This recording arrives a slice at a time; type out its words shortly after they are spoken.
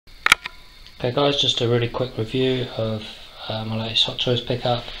Okay guys, just a really quick review of my latest Hot Toys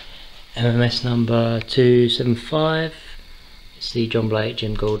pickup, MMS number 275. It's the John Blake,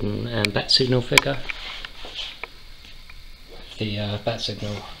 Jim Gordon and Bat Signal figure. The Bat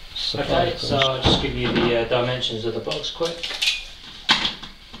Signal supply. Okay, so I'll just give you the dimensions of the box quick.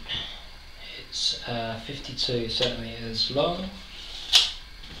 It's 52 centimeters long.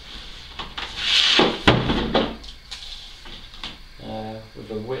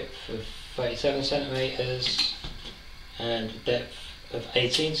 With a width of 37 centimeters and a depth of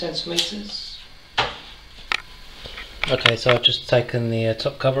 18 centimeters. Okay, so I've just taken the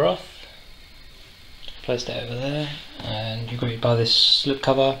top cover off, placed it over there, and you're greeted by this slip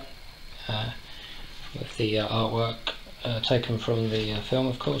cover with the artwork taken from the film,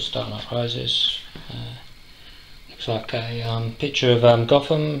 of course, Dark Knight Rises. Looks like a picture of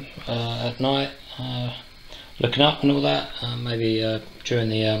Gotham at night, looking up and all that, maybe during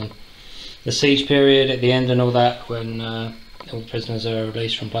the siege period at the end and all that, when all the prisoners are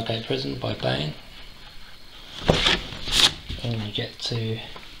released from Blackgate Prison by Bane. And you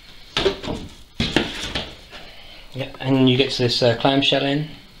get to this clamshell in,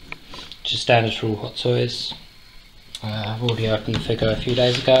 which is standard for all Hot Toys. I've already opened the figure a few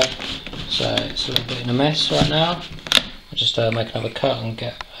days ago, so it's a little bit in a mess right now. I'll just make another cut and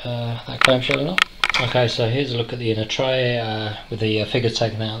get that clamshell off. Okay, so here's a look at the inner tray with the figure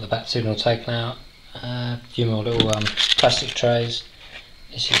taken out, the Bat Signal taken out, a few more little plastic trays.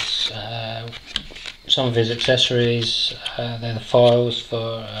 This is some of his accessories. They're the files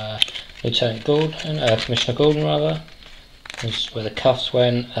for Lieutenant Gordon, Commissioner Gordon rather. This is where the cuffs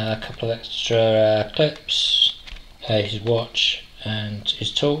went, a couple of extra clips, his watch and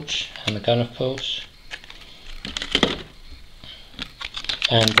his torch, and the gun of course.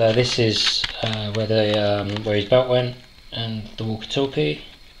 And this is where his belt went, and the walkie-talkie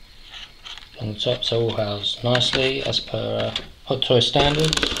on the top, so all housed nicely as per Hot Toy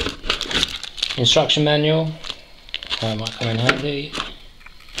standards. Instruction manual, might come in handy.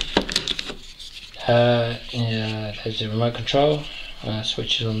 There's the remote control,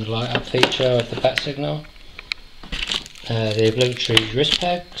 switches on the light up feature of the Bat Signal. The obligatory wrist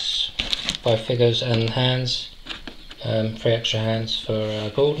pegs, both figures and hands. 3 extra hands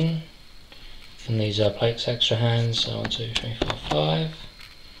for Gordon, and these are Blake's extra hands, so 1, 2, 3, 4, 5.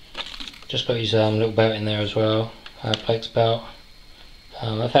 Just got his little belt in there as well, Blake's belt.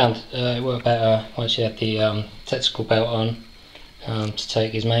 I found it worked better once you had the tactical belt on to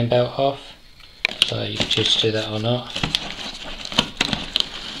take his main belt off, so you can choose to do that or not.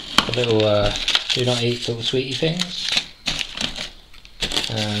 A little do not eat little sweetie things.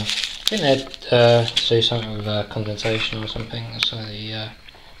 I think they'd do something with condensation or something, so the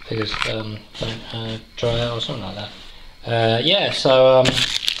figures don't dry out or something like that. Yeah, so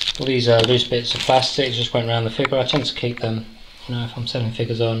all these loose bits of plastic just went around the figure. I tend to keep them, you know, if I'm selling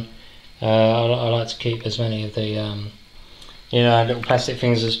figures on. I like to keep as many of the you know, little plastic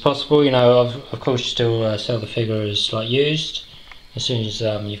things as possible. You know, of course you still sell the figure as like used as soon as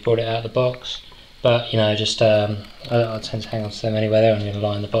you've brought it out of the box. But you know, just I tend to hang on to them anyway. They're only going to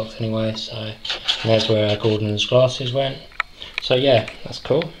lie in the box anyway. So and there's where Gordon's glasses went. So yeah, that's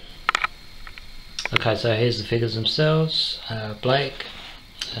cool. Okay, so here's the figures themselves. Blake,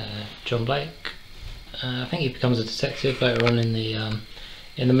 John Blake. I think he becomes a detective later on in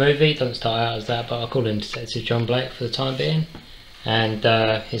the movie. It doesn't start out as that, but I'll call him Detective John Blake for the time being. And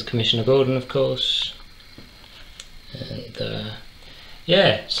his Commissioner Gordon, of course. And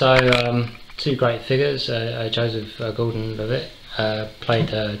yeah, so. 2 great figures. Joseph Gordon-Levitt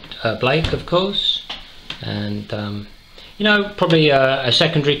played Blake, of course, and you know, probably a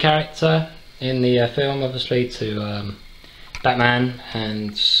secondary character in the film, obviously, to Batman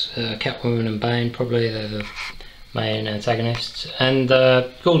and Catwoman and Bane. Probably they're the main antagonists, and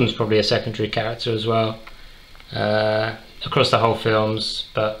Gordon's probably a secondary character as well across the whole films,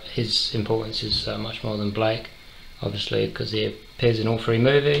 but his importance is much more than Blake, obviously, because he appears in all 3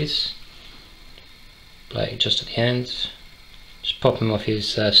 movies. Blake just at the end, just pop him off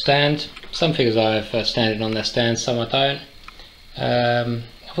his stand. Some figures I have standing on their stand, some I don't. I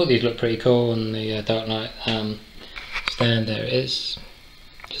thought these looked pretty cool on the Dark Knight stand. There it is,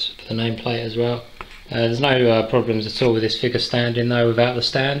 just for the nameplate as well. There's no problems at all with this figure standing though without the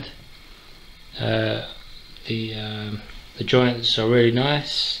stand. The joints are really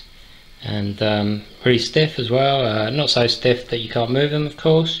nice and really stiff as well. Not so stiff that you can't move them, of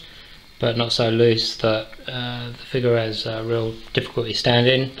course, but not so loose that the figure has real difficulty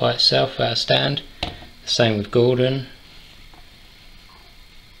standing by itself without a stand. The same with Gordon.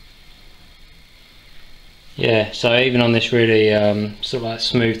 Yeah, so even on this really sort of like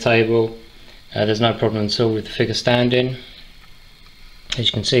smooth table, There's no problem at all with the figure standing. As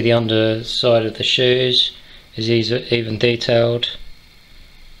you can see, the underside of the shoes is even detailed,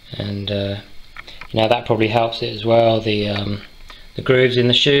 and that probably helps it as well. The grooves in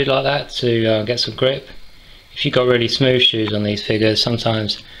the shoe like that to get some grip. If you've got really smooth shoes on these figures,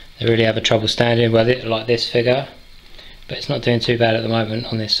 sometimes they really have a trouble standing, like this figure, but it's not doing too bad at the moment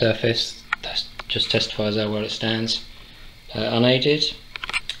on this surface. That just testifies how well it stands unaided.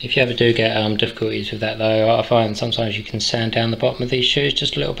 If you ever do get difficulties with that though, I find sometimes you can sand down the bottom of these shoes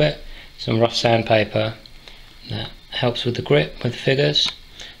just a little bit, some rough sandpaper, that helps with the grip with the figures.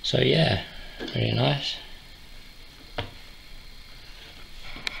 So yeah, really nice.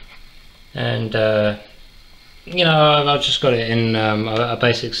 And I've just got it in a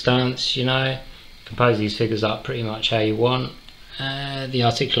basic stance. You can pose these figures up pretty much how you want. The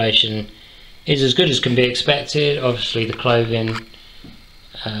articulation is as good as can be expected. Obviously the clothing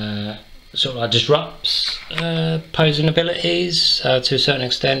sort of like disrupts posing abilities to a certain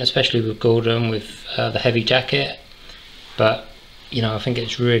extent, especially with Gordon with the heavy jacket, but I think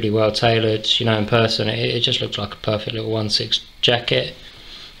it's really well tailored. In person it just looks like a perfect little 1/6 jacket.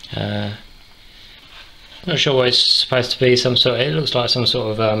 Not sure what it's supposed to be. It looks like some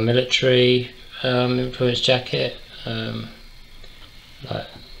sort of military influenced jacket, a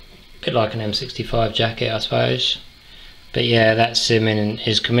bit like an M65 jacket I suppose. But yeah, that's him in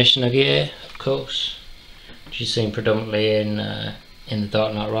his commissioner gear, of course, which you've seen predominantly in The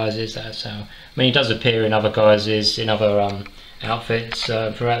Dark Knight Rises. That's how. He does appear in other guises, in other outfits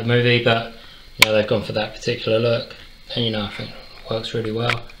throughout the movie, but they've gone for that particular look, and I think it works really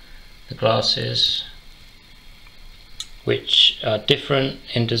well. The glasses, which are different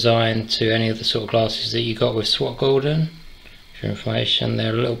in design to any of the sort of glasses that you got with SWAT Gordon. For your information,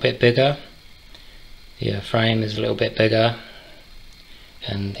 they're a little bit bigger. The frame is a little bit bigger,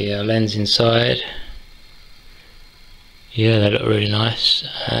 and the lens inside, yeah, they look really nice.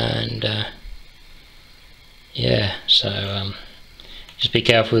 And yeah, so just be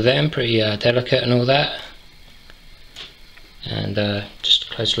careful with them, pretty delicate and all that. And just a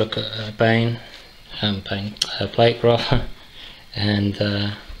close look at Blake rather,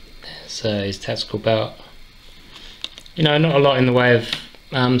 and so his tactical belt. Not a lot in the way of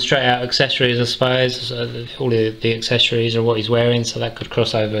straight out accessories, I suppose. All the accessories are what he's wearing, so that could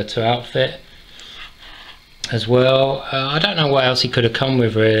cross over to outfit as well. I don't know what else he could have come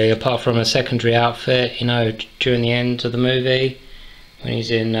with really, apart from a secondary outfit. During the end of the movie, when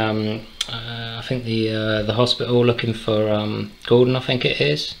he's in I think the hospital looking for Gordon, I think it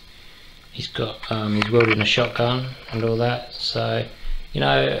is. He's wielding a shotgun and all that. So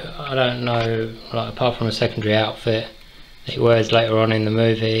I don't know, apart from a secondary outfit that he wears later on in the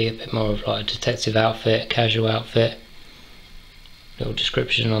movie, a bit more of like a detective outfit, casual outfit. Little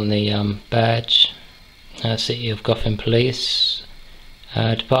description on the badge, City of Gotham Police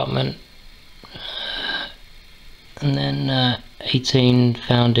Department, and then 18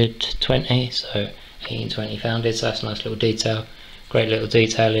 founded 20, so 1820 founded, so that's a nice little detail. Great little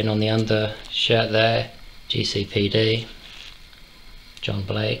detailing on the undershirt there, GCPD, John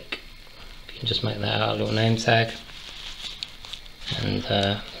Blake. You can just make that out a little name tag. And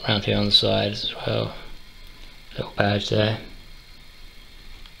around here on the side as well, little badge there.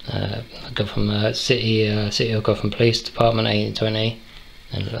 Gotham City of Gotham Police Department 1820,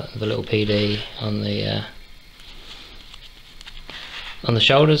 and the little PD on the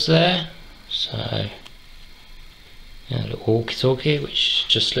shoulders there. So yeah, a little walkie-talkie which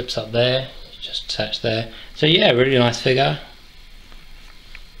just slips up there, just attached there. So yeah, really nice figure.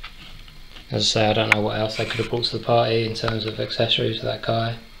 As I say, I don't know what else they could have brought to the party in terms of accessories for that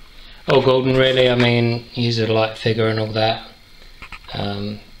guy. Or Gordon really, he's a light figure and all that.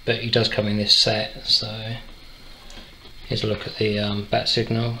 But he does come in this set, so here's a look at the bat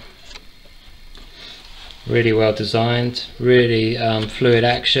signal. Really well designed, really fluid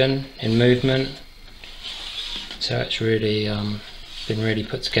action in movement. So it's really been really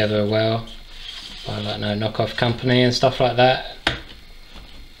put together well by knockoff company and stuff like that.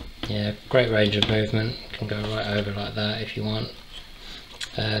 Yeah, great range of movement, can go right over like that if you want.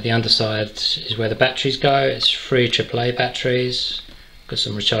 The underside is where the batteries go. It's 3 AAA batteries, got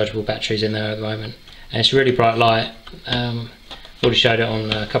some rechargeable batteries in there at the moment, and it's really bright light. Already showed it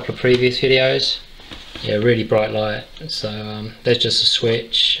on a couple of previous videos. Yeah, really bright light. So there's just a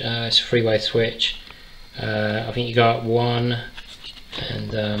switch, it's a 3-way switch. I think you go up 1,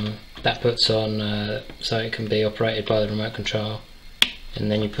 and that puts on so it can be operated by the remote control. And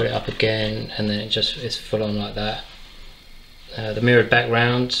then you put it up again, and then it's full on like that. The mirrored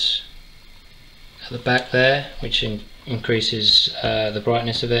background at the back there, which increases the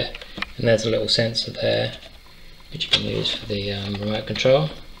brightness of it. and there's a little sensor there which you can use for the remote control,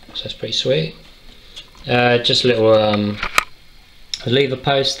 so that's pretty sweet. Just a little lever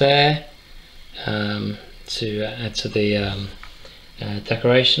post there to add to the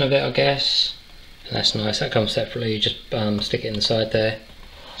decoration of it, I guess, and that's nice. That comes separately, you just stick it inside there.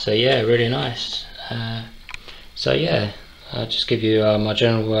 So yeah, really nice. So yeah, I'll just give you my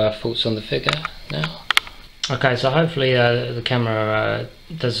general thoughts on the figure now. Okay, so hopefully the camera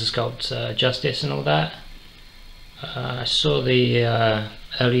does the sculpt justice and all that. I saw the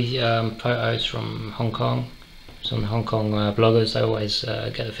early photos from Hong Kong. Some Hong Kong bloggers, they always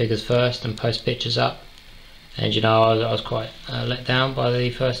get the figures first and post pictures up. And you know, I was quite let down by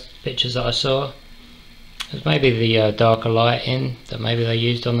the first pictures that I saw. It was maybe the darker lighting that maybe they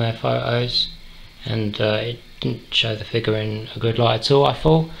used on their photos, and it didn't show the figure in a good light at all, I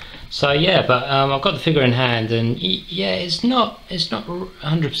thought. So yeah, but I've got the figure in hand, and yeah, it's not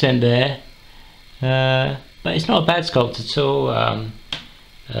 100% there, but it's not a bad sculpt at all.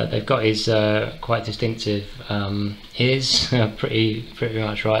 They've got his quite distinctive ears, pretty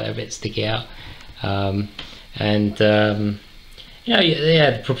much right, they're a bit sticky out, and you know,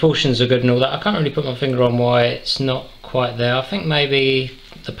 yeah, the proportions are good and all that. I can't really put my finger on why it's not quite there. I think maybe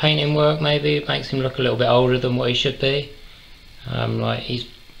the painting work maybe makes him look a little bit older than what he should be. Like, he's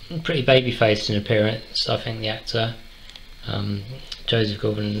pretty baby-faced in appearance, I think, the actor, Joseph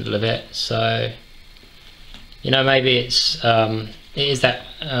Gordon-Levitt. So, you know, maybe it is that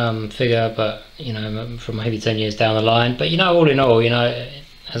figure, but you know, from maybe 10 years down the line. But you know, all in all, you know,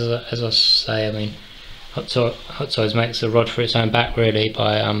 as I say, I mean, Hot Toys makes a rod for its own back, really,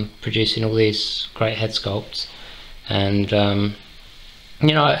 by producing all these great head sculpts. And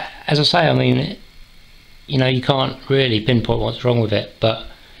you know, as I say, I mean, you know, you can't really pinpoint what's wrong with it, but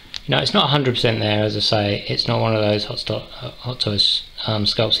you know, it's not 100% there. As I say, it's not one of those Hot Toys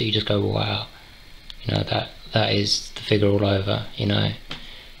sculpts that you just go, wow, you know, that is the figure all over, you know.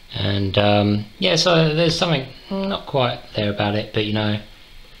 And yeah, so there's something not quite there about it, but you know,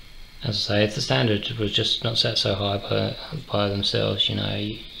 as I say, if the standard was just not set so high by themselves, you know,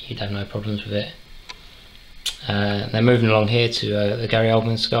 you'd have no problems with it. They're moving along here to the Gary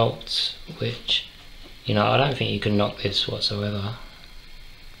Oldman sculpt, which, you know, I don't think you can knock this whatsoever.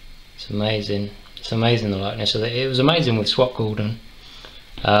 It's amazing. It's amazing, the likeness of it. It was amazing with Swat Gordon.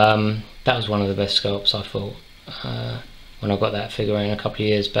 That was one of the best sculpts, I thought, when I got that figure in a couple of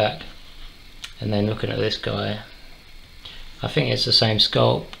years back. And then looking at this guy, I think it's the same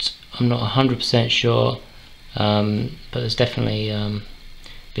sculpt. I'm not 100% sure, but there's definitely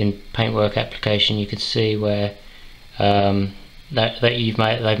been paintwork application. You could see where that they've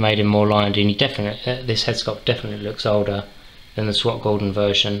made him more lined, and this head sculpt definitely looks older than the Swat Gordon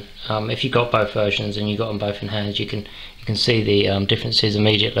version. If you got both versions and you got them both in hand, you can see the differences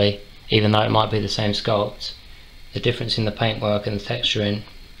immediately, even though it might be the same sculpt. The difference in the paintwork and the texturing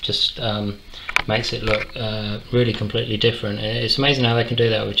just makes it look really completely different. And it's amazing how they can do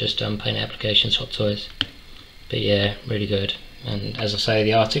that with just paint applications, Hot Toys. But yeah, really good. And as I say,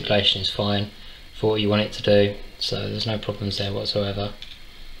 the articulation is fine for what you want it to do, so there's no problems there whatsoever.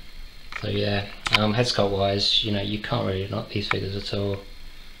 So yeah, head sculpt wise, you know, you can't really knock these figures at all.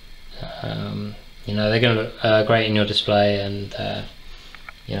 You know, they're going to look great in your display, and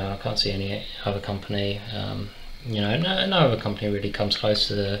you know, I can't see any other company, you know, no other company really comes close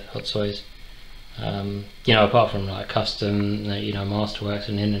to the Hot Toys. You know, apart from like Custom, you know, Masterworks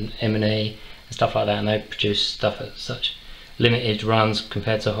and M&E and stuff like that, and they produce stuff at such limited runs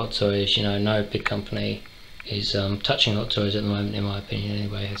compared to Hot Toys. You know, no big company is touching Hot Toys at the moment, in my opinion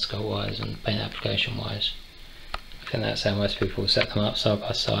anyway, head sculpt wise and paint application wise. I think that's how most people set them up, side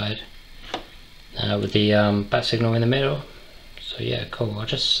by side, with the bat signal in the middle. So yeah, cool. I'll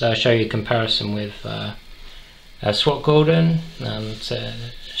just show you a comparison with Swat Gordon to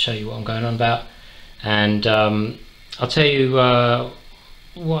show you what I'm going on about, and I'll tell you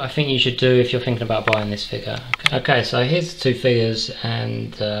what I think you should do if you're thinking about buying this figure. Okay, so here's the two figures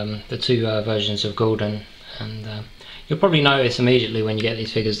and the two versions of Gordon, and you'll probably notice immediately when you get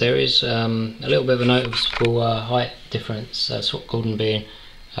these figures there is a little bit of a noticeable height difference, Swat Gordon being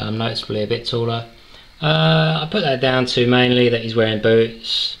noticeably a bit taller. I put that down to mainly that he's wearing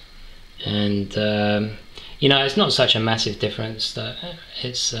boots, and you know, it's not such a massive difference that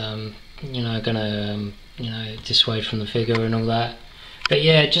it's you know, gonna you know, dissuade from the figure and all that. But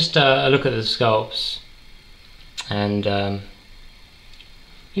yeah, just a look at the sculpts, and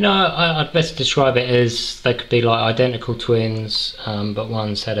you know, I'd best describe it as they could be like identical twins, but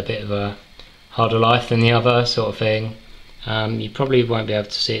one's had a bit of a harder life than the other, sort of thing. You probably won't be able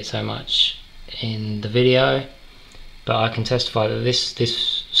to see it so much in the video, but I can testify that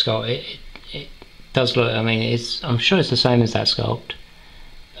this sculpt. It does look, I mean, I'm sure it's the same as that sculpt.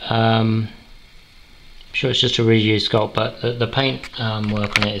 I'm sure it's just a reused sculpt, but the paint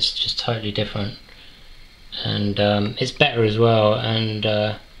work on it is just totally different, and it's better as well, and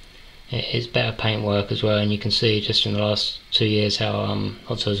it's better paint work as well. And you can see just in the last 2 years how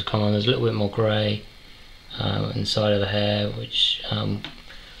Hot Toys have come on. There's a little bit more grey inside of the hair, which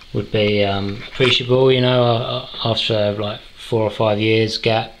would be appreciable, you know, after like 4 or 5 years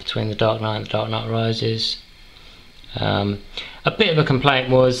gap between the Dark Knight and the Dark Knight Rises. A bit of a complaint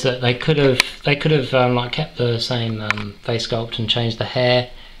was that they could have like kept the same face sculpt and changed the hair.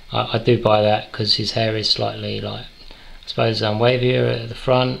 I do buy that, because his hair is slightly, like, I suppose, wavier at the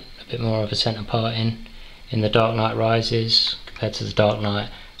front, a bit more of a centre parting in the Dark Knight Rises compared to the Dark Knight.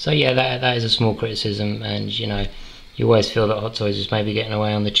 So yeah, that is a small criticism, and you know, you always feel that Hot Toys is maybe getting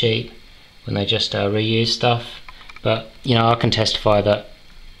away on the cheap when they just reuse stuff. But you know, I can testify that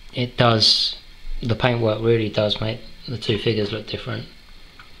it does, the paintwork really does make the two figures look different.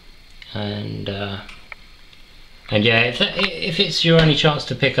 And yeah, if it's your only chance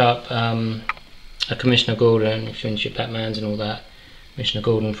to pick up a Commissioner Gordon, if you're into your Batmans and all that, Commissioner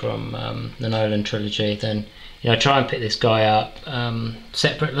Gordon from the Nolan trilogy, then you know, try and pick this guy up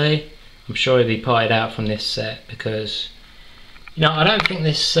separately. I'm sure he'll be parted out from this set, because you know, I don't think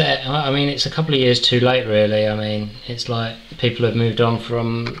this set, I mean, it's a couple of years too late really. I mean, it's like people have moved on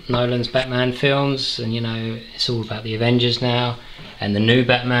from Nolan's Batman films, and you know, it's all about the Avengers now, and the new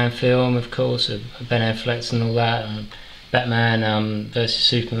Batman film, of course, of Ben Affleck and all that, and Batman versus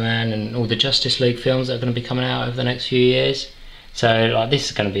Superman, and all the Justice League films that are going to be coming out over the next few years. So like, this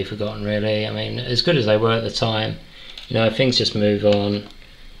is going to be forgotten really. I mean, as good as they were at the time, you know, things just move on.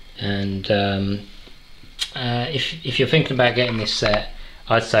 And if you're thinking about getting this set,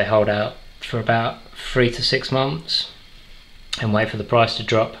 I'd say hold out for about 3 to 6 months and wait for the price to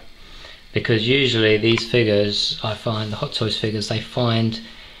drop, because usually these figures, I find the Hot Toys figures, they find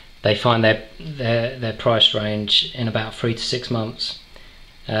their price range in about 3 to 6 months,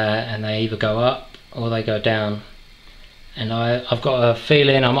 and they either go up or they go down. And I've got a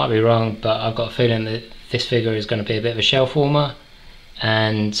feeling, I might be wrong, but I've got a feeling that this figure is going to be a bit of a shelf warmer,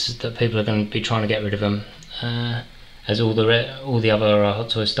 and that people are going to be trying to get rid of them as all the other Hot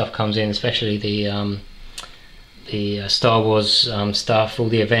Toys stuff comes in, especially the Star Wars stuff, all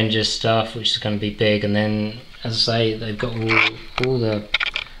the Avengers stuff, which is going to be big. And then, as I say, they've got all the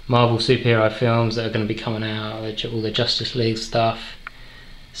Marvel superhero films that are going to be coming out, all the Justice League stuff.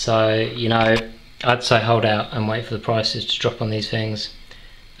 So you know, I'd say hold out and wait for the prices to drop on these things.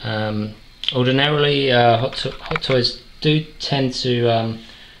 Ordinarily, Hot Toys do tend to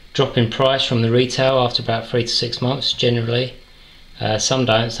drop in price from the retail after about 3 to 6 months generally. Some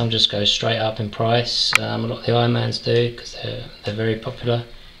don't, some just go straight up in price. A lot of the Iron Mans do, because they're very popular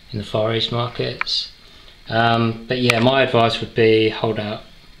in the Far East markets. But yeah, my advice would be hold out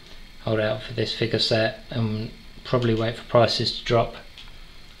for this figure set, and probably wait for prices to drop.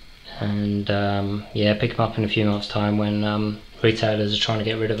 And yeah, pick them up in a few months' time when retailers are trying to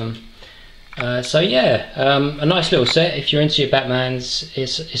get rid of them. So yeah, a nice little set. If you're into your Batmans,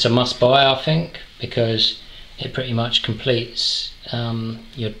 it's a must buy, I think, because it pretty much completes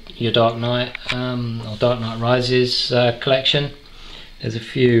your Dark Knight or Dark Knight Rises collection. There's a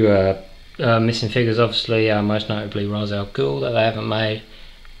few missing figures, obviously, most notably Ra's al Ghul, that they haven't made.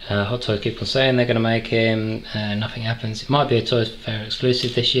 Hot Toys keep on saying they're going to make him, nothing happens. It might be a Toys Fair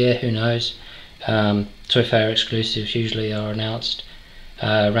exclusive this year, who knows. Toy Fair exclusives usually are announced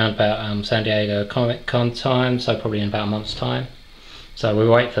around about San Diego Comic Con time, so probably in about a month's time. So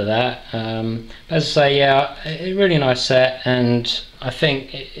we'll wait for that. But as I say, yeah, a really nice set, and I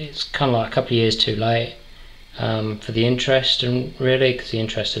think it's kind of like a couple of years too late for the interest, and really, because the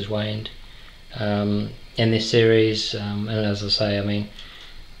interest has waned in this series. And as I say, I mean,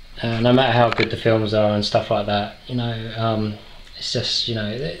 no matter how good the films are and stuff like that, you know, it's just, you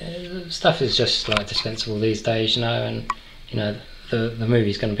know, stuff is just like dispensable these days, you know, and you know, the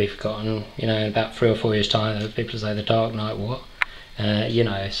movie's going to be forgotten, you know, in about 3 or 4 years' time. People say The Dark Knight, what? You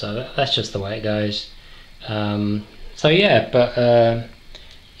know, so that's just the way it goes. So yeah, but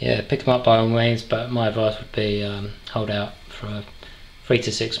yeah, pick them up by all means, but my advice would be hold out for 3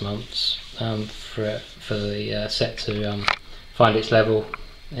 to 6 months for the set to find its level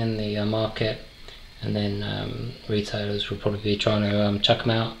in the market, and then retailers will probably be trying to chuck them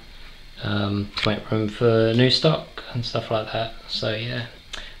out to make room for new stock and stuff like that. So yeah,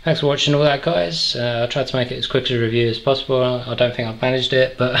 thanks for watching all that, guys. I tried to make it as quick a review as possible. I don't think I've managed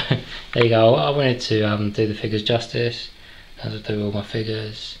it, but there you go. I wanted to do the figures justice, as I do all my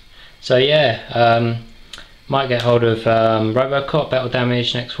figures. So yeah, Might get hold of Robocop, Battle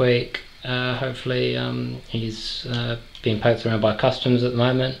Damage next week. Hopefully he's being poked around by customs at the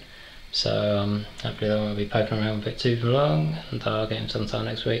moment, so hopefully they won't be poking around with it too long, and I'll get him sometime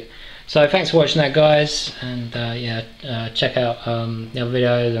next week. So thanks for watching that, guys, and yeah, check out the other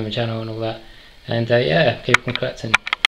videos on my channel and all that, and yeah, keep on collecting.